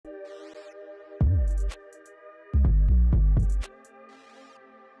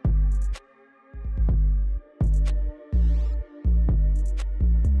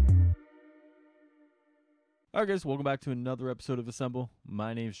Alright guys, welcome back to another episode of Assemble.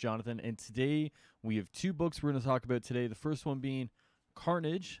 My name is Jonathan, and today we have two books we're going to talk about today. The first one being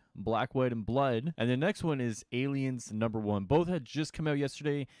Carnage, Black, White, and Blood, and the next one is Aliens #1. Both had just come out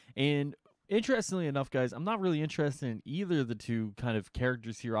yesterday, and interestingly enough, guys, I'm not really interested in either of the two kind of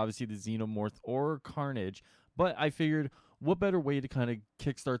characters here, obviously the Xenomorph or Carnage, but I figured what better way to kind of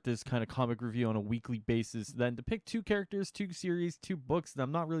kickstart this kind of comic review on a weekly basis than to pick two characters, two series, two books that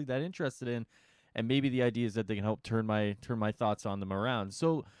I'm not really that interested in, and maybe the idea is that they can help turn my thoughts on them around.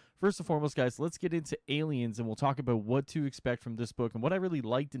 So first and foremost, guys, let's get into Aliens, and we'll talk about what to expect from this book and what I really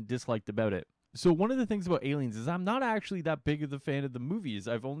liked and disliked about it. So one of the things about Aliens is I'm not actually that big of a fan of the movies.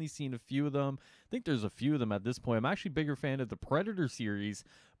 I've only seen a few of them. I think there's a few of them at this point. I'm actually a bigger fan of the Predator series,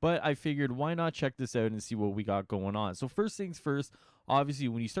 but I figured why not check this out and see what we got going on. So first things first, obviously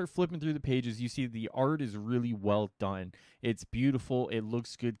when you start flipping through the pages, you see the art is really well done. It's beautiful. It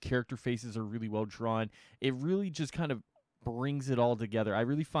looks good. Character faces are really well drawn. It really just kind of brings it all together. I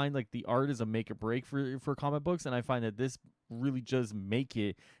really find like the art is a make or break for comic books, and I find that this really does make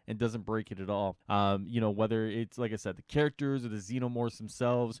it and doesn't break it at all. Whether it's, like I said, the characters or the Xenomorphs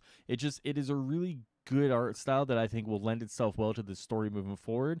themselves, it is a really good art style that I think will lend itself well to the story moving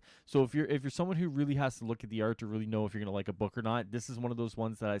forward. So if you're someone who really has to look at the art to really know if you're gonna like a book or not, this is one of those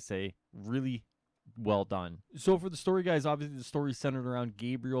ones that I say really well done. So for the story, guys, obviously the story is centered around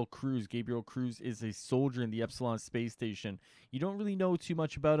Gabriel Cruz. Gabriel Cruz is a soldier in the Epsilon space station. You don't really know too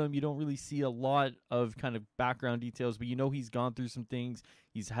much about him. You don't really see a lot of kind of background details, but you know he's gone through some things.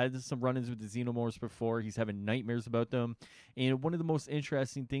 He's had some run-ins with the Xenomorphs before. He's having nightmares about them. And one of the most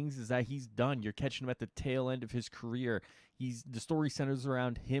interesting things is that he's done. You're catching him at the tail end of his career. The story centers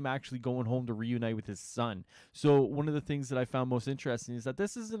around him actually going home to reunite with his son. So one of the things that I found most interesting is that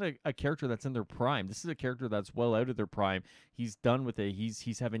this isn't a character that's in their prime. This is a character that's well out of their prime. He's done with it.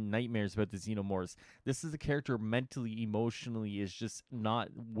 He's having nightmares about the Xenomorphs. This is a character mentally, emotionally is just not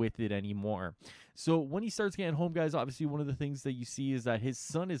with it anymore. So when he starts getting home, guys, obviously one of the things that you see is that his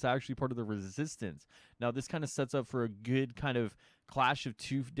son is actually part of the resistance. Now this kind of sets up for a good kind of clash of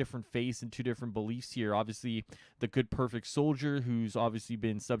two different faiths and two different beliefs here. Obviously the good perfect soldier who's obviously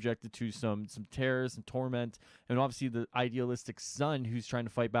been subjected to some terrors and torment, and obviously the idealistic son who's trying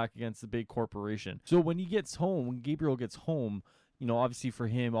to fight back against the big corporation. So when Gabriel gets home, obviously for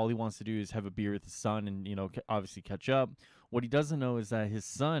him, all he wants to do is have a beer with his son and, obviously catch up. What he doesn't know is that his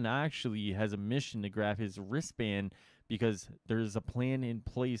son actually has a mission to grab his wristband, because there's a plan in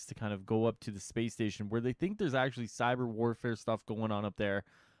place to kind of go up to the space station where they think there's actually cyber warfare stuff going on up there,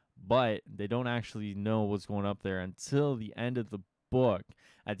 but they don't actually know what's going up there until the end of the book.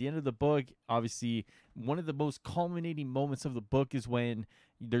 At the end of the book, obviously, one of the most culminating moments of the book is when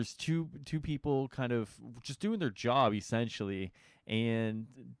there's two people kind of just doing their job essentially, and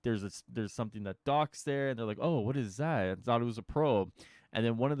there's something that docks there, and they're like, "Oh, what is that?" I thought it was a probe, and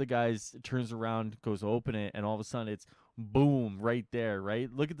then one of the guys turns around, goes to open it, and all of a sudden it's boom right there.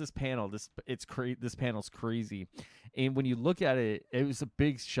 Right, look at this panel. This panel's crazy, and when you look at it, it was a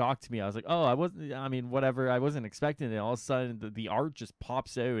big shock to me. I was like, "Oh, I wasn't expecting it." All of a sudden, the art just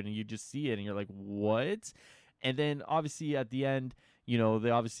pops out, and you just see it, and you're like, "What?" And then obviously at the end, they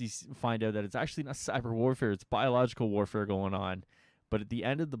obviously find out that it's actually not cyber warfare, it's biological warfare going on. But at the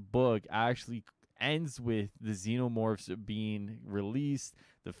end of the book actually ends with the Xenomorphs being released,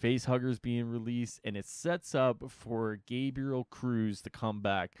 the face huggers being released, and it sets up for Gabriel Cruz to come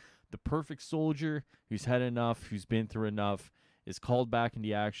back. The perfect soldier who's had enough, who's been through enough, is called back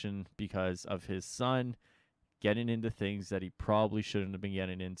into action because of his son getting into things that he probably shouldn't have been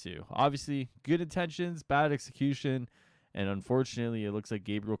getting into. Obviously, good intentions, bad execution, and unfortunately, it looks like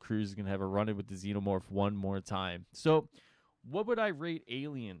Gabriel Cruz is going to have a run-in with the Xenomorph one more time. So, what would I rate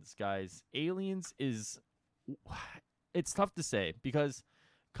Aliens, guys? Aliens it's tough to say, because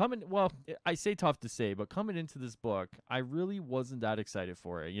I say tough to say, but coming into this book, I really wasn't that excited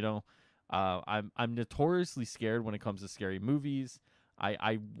for it. I'm notoriously scared when it comes to scary movies.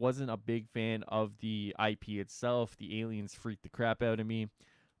 I wasn't a big fan of the IP itself. The aliens freaked the crap out of me.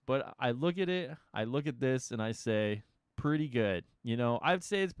 But I look at this, and I say, pretty good. I'd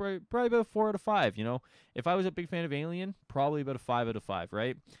say it's probably about 4 out of 5. If I was a big fan of Alien, probably about a 5 out of 5,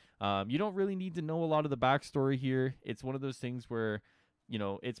 right? You don't really need to know a lot of the backstory here. It's one of those things where,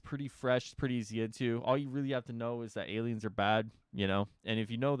 it's pretty fresh, it's pretty easy into. All you really have to know is that aliens are bad, and if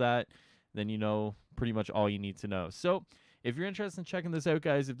you know that, then you know pretty much all you need to know. So if you're interested in checking this out,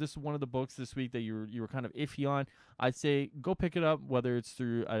 guys, if this is one of the books this week that you were kind of iffy on, I'd say go pick it up, whether it's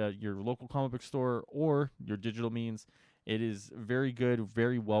through your local comic book store or your digital means. It is very good,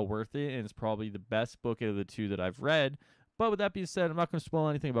 very well worth it, and it's probably the best book out of the two that I've read. But with that being said, I'm not going to spoil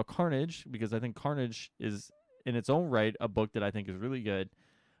anything about Carnage, because I think Carnage is in its own right a book that I think is really good.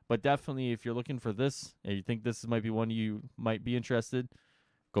 But definitely, if you're looking for this and you think this might be one you might be interested,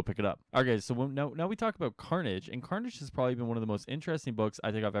 go pick it up. Okay, so now we talk about Carnage, and Carnage has probably been one of the most interesting books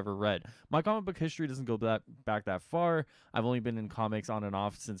I think I've ever read. My comic book history doesn't go back that far. I've only been in comics on and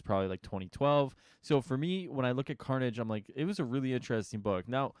off since probably like 2012. So for me, when I look at Carnage, I'm like, it was a really interesting book.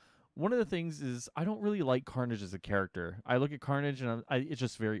 Now, one of the things is I don't really like Carnage as a character. I look at Carnage and it's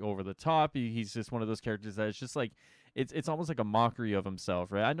just very over the top. He's just one of those characters that it's just like it's almost like a mockery of himself,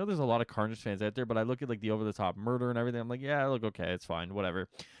 right? I know there's a lot of Carnage fans out there, but I look at like the over the top murder and everything. I'm like, yeah, look, okay, it's fine, whatever.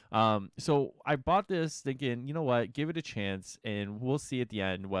 So I bought this thinking, you know what, give it a chance, and we'll see at the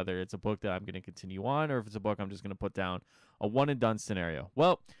end whether it's a book that I'm going to continue on or if it's a book I'm just going to put down, a one and done scenario.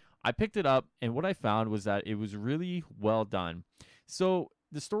 Well, I picked it up, and what I found was that it was really well done. So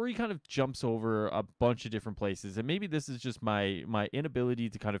the story kind of jumps over a bunch of different places, and maybe this is just my inability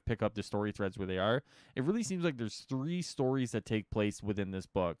to kind of pick up the story threads where they are. It really seems like there's 3 stories that take place within this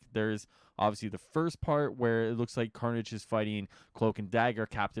book. There's obviously the first part where it looks like Carnage is fighting Cloak and Dagger,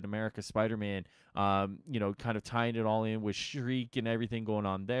 Captain America, Spider-Man, kind of tying it all in with Shriek and everything going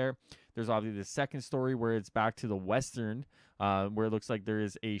on there. There's obviously the second story where it's back to the Western, where it looks like there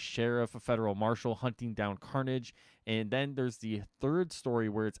is a sheriff, a federal marshal hunting down Carnage. And then there's the third story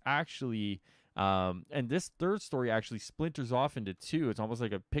where it's actually, and this third story actually splinters off into 2. It's almost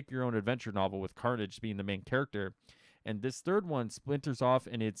like a pick your own adventure novel with Carnage being the main character. And this third one splinters off,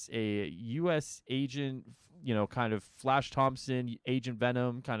 and it's a U.S. agent, kind of Flash Thompson, Agent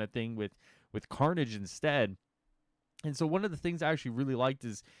Venom kind of thing with Carnage instead. And so one of the things I actually really liked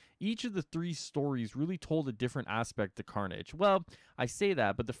is each of the 3 stories really told a different aspect to Carnage. Well, I say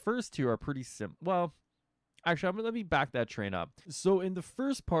that, but the first 2 are pretty simple. Well, actually, let me back that train up. So in the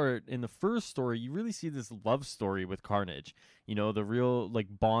first part, in the first story, you really see this love story with Carnage. The real like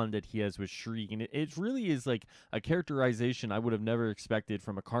bond that he has with Shriek, and it really is like a characterization I would have never expected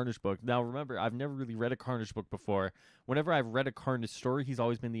from a Carnage book. Now, remember, I've never really read a Carnage book before. Whenever I've read a Carnage story, he's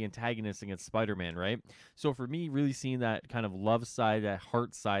always been the antagonist against Spider-Man, right? So for me, really seeing that kind of love side, that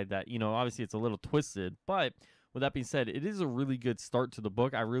heart side, that obviously it's a little twisted, but with that being said, it is a really good start to the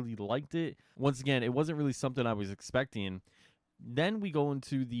book. I really liked it. Once again, it wasn't really something I was expecting. Then we go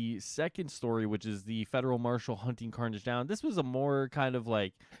into the second story, which is the federal marshal hunting Carnage down. This was a more kind of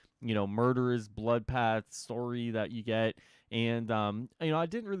like, murderous blood path story that you get. And, I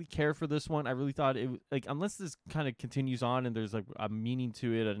didn't really care for this one. I really thought it, like, unless this kind of continues on and there's like a meaning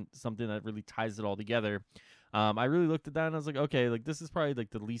to it and something that really ties it all together, I really looked at that and I was like, okay, like this is probably like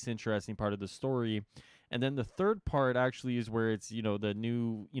the least interesting part of the story. And then the third part actually is where it's, the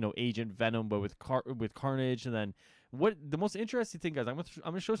new, Agent Venom, but with Carnage. And then what the most interesting thing, guys, I'm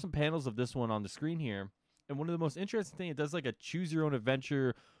going to show some panels of this one on the screen here. And one of the most interesting thing, it does like a choose your own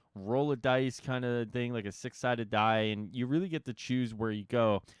adventure, roll a dice kind of thing, like a 6-sided die. And you really get to choose where you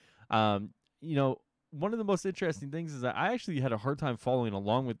go. One of the most interesting things is that I actually had a hard time following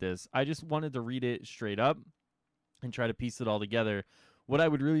along with this. I just wanted to read it straight up and try to piece it all together. What I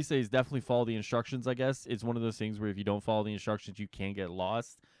would really say is definitely follow the instructions, I guess. It's one of those things where if you don't follow the instructions, you can get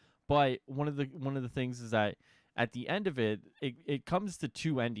lost. But one of the things is that at the end of it comes to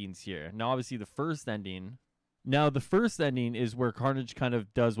 2 endings here. Now, obviously, the first ending is where Carnage kind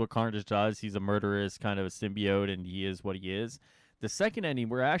of does what Carnage does. He's a murderous kind of a symbiote, and he is what he is. The second ending,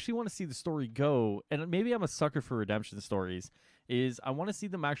 where I actually want to see the story go, and maybe I'm a sucker for redemption stories, is I want to see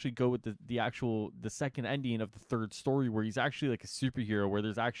them actually go with the second ending of the third story, where he's actually like a superhero, where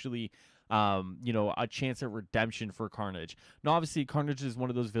there's actually a chance at redemption for Carnage. Now, obviously, Carnage is one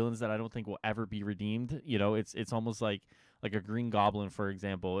of those villains that I don't think will ever be redeemed. It's almost like a Green Goblin, for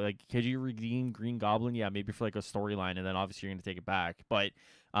example. Like, could you redeem Green Goblin? Yeah, maybe for like a storyline, and then obviously you're going to take it back. But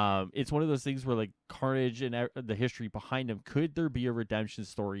it's one of those things where like Carnage and the history behind him, could there be a redemption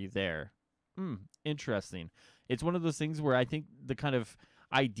story there? Interesting. It's one of those things where I think the kind of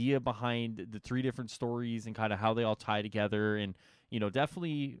idea behind the 3 different stories and kind of how they all tie together, and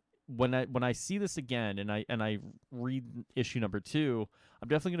definitely when I see this again and I read issue number 2, I'm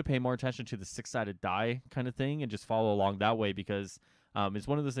definitely going to pay more attention to the 6-sided die kind of thing and just follow along that way, because it's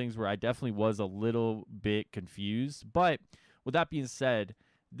one of those things where I definitely was a little bit confused. But with that being said,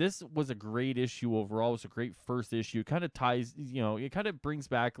 this was a great issue overall. It was a great first issue. It kind of ties, it kind of brings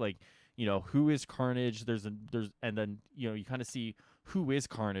back like, who is Carnage? And then, you kind of see who is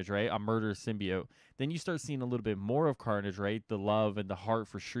Carnage, right? A murderous symbiote. Then you start seeing a little bit more of Carnage, right? The love and the heart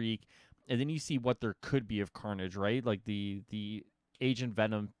for Shriek. And then you see what there could be of Carnage, right? Like the Agent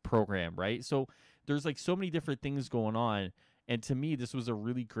Venom program, right? So there's like so many different things going on. And to me, this was a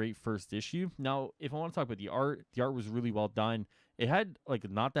really great first issue. Now, if I want to talk about the art was really well done. It had like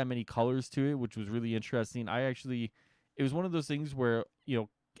not that many colors to it, which was really interesting. It was one of those things where,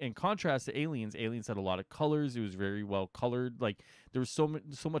 in contrast to Aliens, Aliens had a lot of colors. It was very well colored. Like there was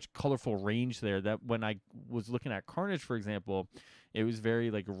so much colorful range there that when I was looking at Carnage, for example, it was very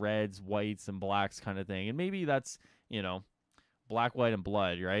like reds, whites, and blacks kind of thing. And maybe that's, black, white, and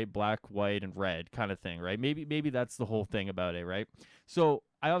blood, right? Black, white, and red kind of thing, right? Maybe that's the whole thing about it, right? So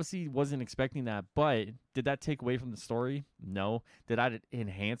I obviously wasn't expecting that, but did that take away from the story? No. Did that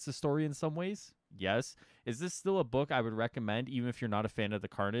enhance the story in some ways? Yes. Is this still a book I would recommend, even if you're not a fan of the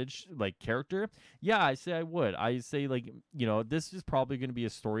Carnage like character? Yeah, I say I would. I say like, this is probably going to be a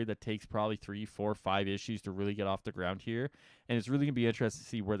story that takes probably 3, 4, 5 issues to really get off the ground here, and it's really going to be interesting to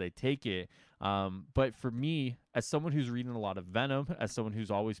see where they take it. But for me, as someone who's reading a lot of Venom, as someone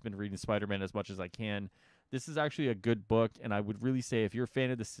who's always been reading Spider-Man as much as I can, this is actually a good book, and I would really say if you're a fan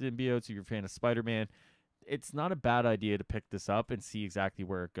of the symbiotes, if you're a fan of Spider-Man, it's not a bad idea to pick this up and see exactly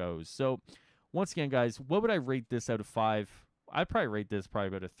where it goes. So once again, guys, what would I rate this out of 5? I'd probably rate this probably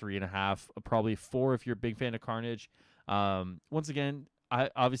about a 3.5, probably 4 if you're a big fan of Carnage. Once again,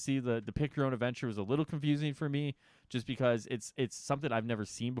 obviously the pick your own adventure was a little confusing for me, just because it's something I've never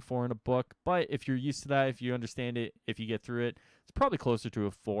seen before in a book. But if you're used to that, if you understand it, if you get through it, it's probably closer to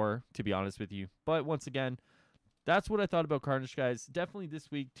a 4, to be honest with you. But once again, that's what I thought about Carnage, guys. Definitely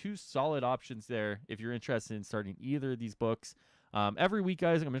this week, 2 solid options there if you're interested in starting either of these books. Every week,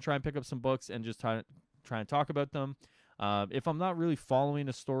 guys, I'm going to try and pick up some books and just try and talk about them. If I'm not really following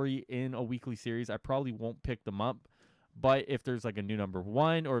a story in a weekly series, I probably won't pick them up. But if there's like a new number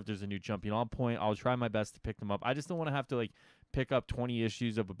 1 or if there's a new jumping on point, I'll try my best to pick them up. I just don't want to have to like pick up 20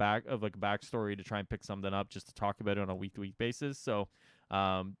 issues of a backstory to try and pick something up just to talk about it on a week-to-week basis. So,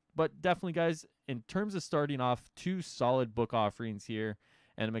 but definitely, guys, in terms of starting off, 2 solid book offerings here,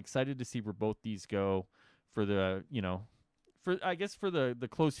 and I'm excited to see where both these go for the, for the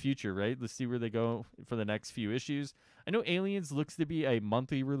close future, right? Let's see where they go for the next few issues. I know Aliens looks to be a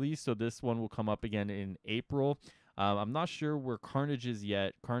monthly release, so this one will come up again in April. I'm not sure where Carnage is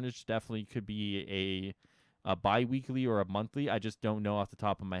yet. Carnage definitely could be a bi-weekly or a monthly. I just don't know off the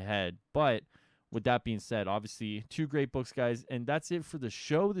top of my head. But with that being said, obviously 2 great books, guys. And that's it for the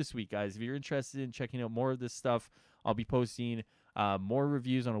show this week, guys. If you're interested in checking out more of this stuff, I'll be posting more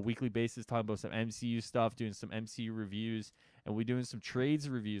reviews on a weekly basis, talking about some MCU stuff, doing some MCU reviews, and we're doing some trades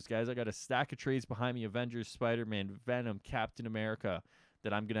reviews, guys. I got a stack of trades behind me: Avengers, Spider-Man, Venom, Captain America,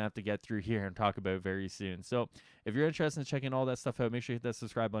 that I'm going to have to get through here and talk about very soon. So if you're interested in checking all that stuff out, make sure you hit that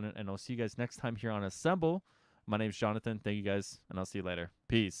subscribe button, and I'll see you guys next time here on Assemble. My name's Jonathan. Thank you, guys, and I'll see you later.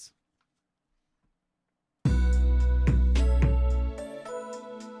 Peace.